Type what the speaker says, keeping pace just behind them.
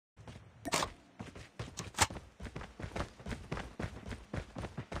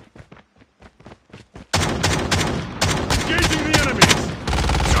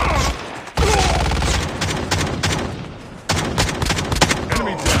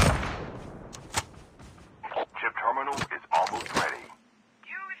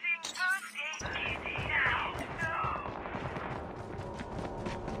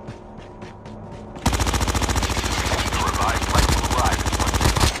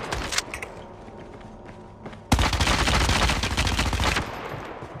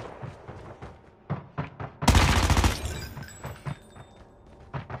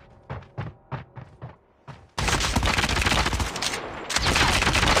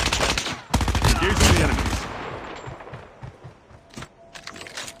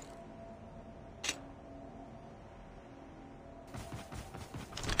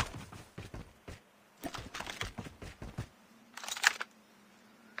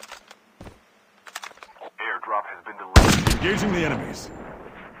Engaging the enemies.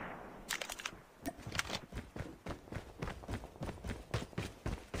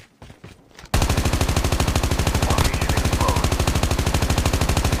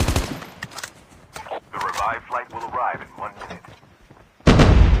 The revived flight will arrive in 1 minute.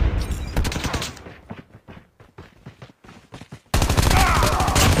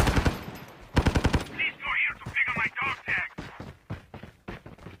 Please go here to pick up my dog tag.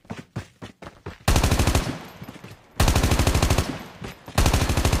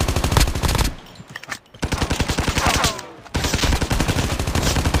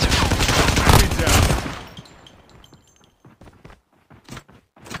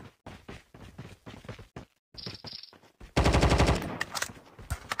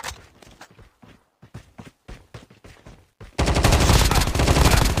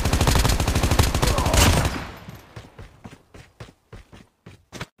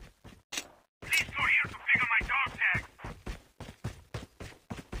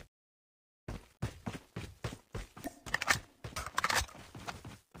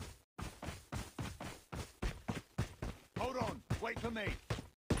 Hold on. Wait for me.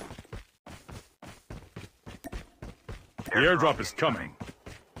 The airdrop is coming.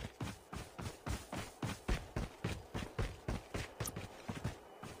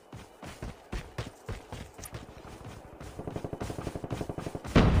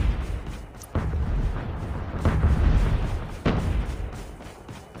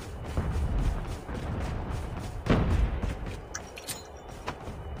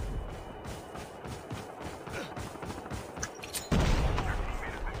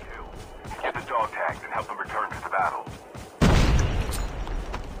 Dog tags and help them return to the battle.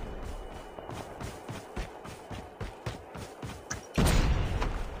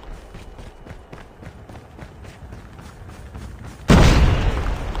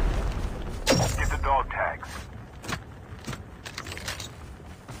 Get the dog tags.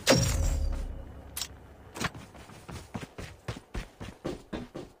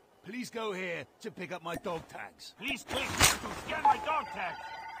 Please go here to pick up my dog tags. Please click here to scan my dog tag.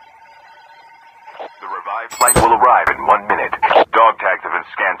 The revived flight will arrive in 1 minute. Dog tags have been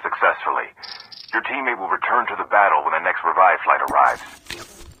scanned successfully. Your teammate will return to the battle when the next revived flight arrives.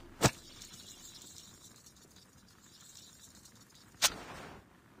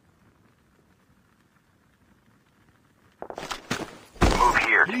 Move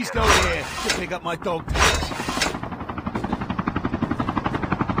here. Please go here to pick up my dog tags.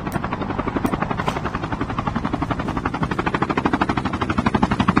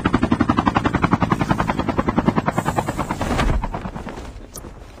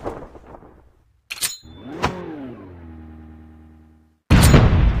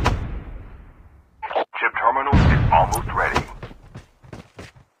 Chip terminal is almost ready.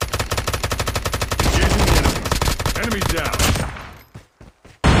 Engaging the enemies. Enemies down.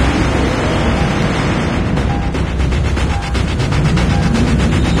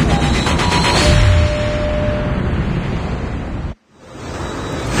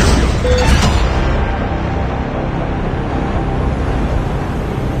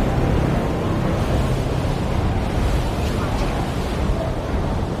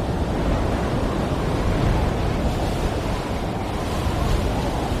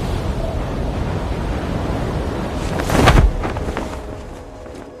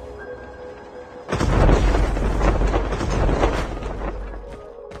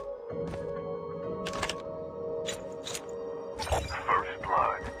 First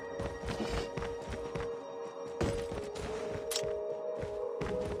blood.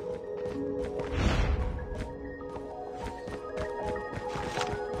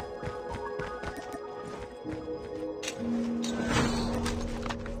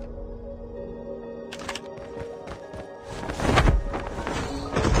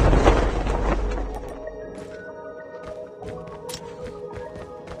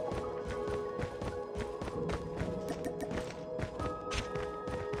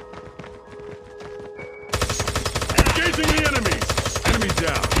 Engaging the enemies. Enemies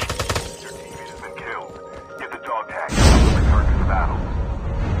down. Your teammate has been killed. Get the dog tag and help them return to the battle.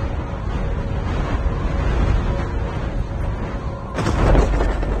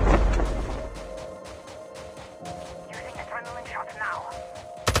 Using adrenaline shots now.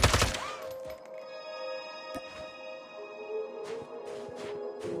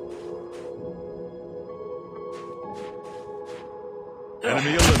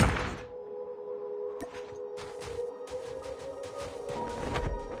 Enemy eliminated.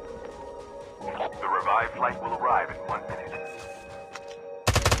 The revived flight will